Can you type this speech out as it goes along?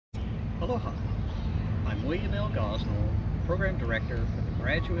Aloha. I'm William L. Gosnell, Program Director for the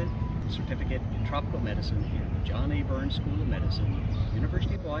Graduate Certificate in Tropical Medicine here at the John A. Burns School of Medicine,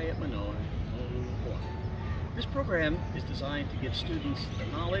 University of Hawaii at Manoa, Honolulu, Hawaii. This program is designed to give students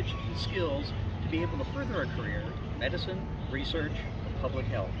the knowledge and skills to be able to further a career in medicine, research, and public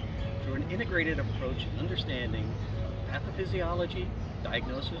health through an integrated approach and understanding of pathophysiology,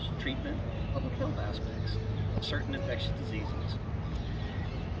 diagnosis, treatment, and public health aspects of certain infectious diseases.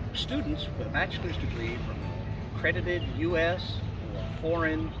 Students with a bachelor's degree from an accredited U.S. or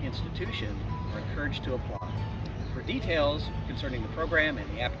foreign institution are encouraged to apply. For details concerning the program and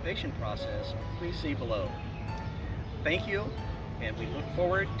the application process, please see below. Thank you, and we look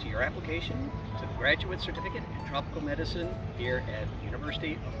forward to your application to the Graduate Certificate in Tropical Medicine here at the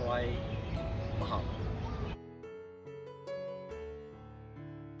University of Hawaii. Mahalo.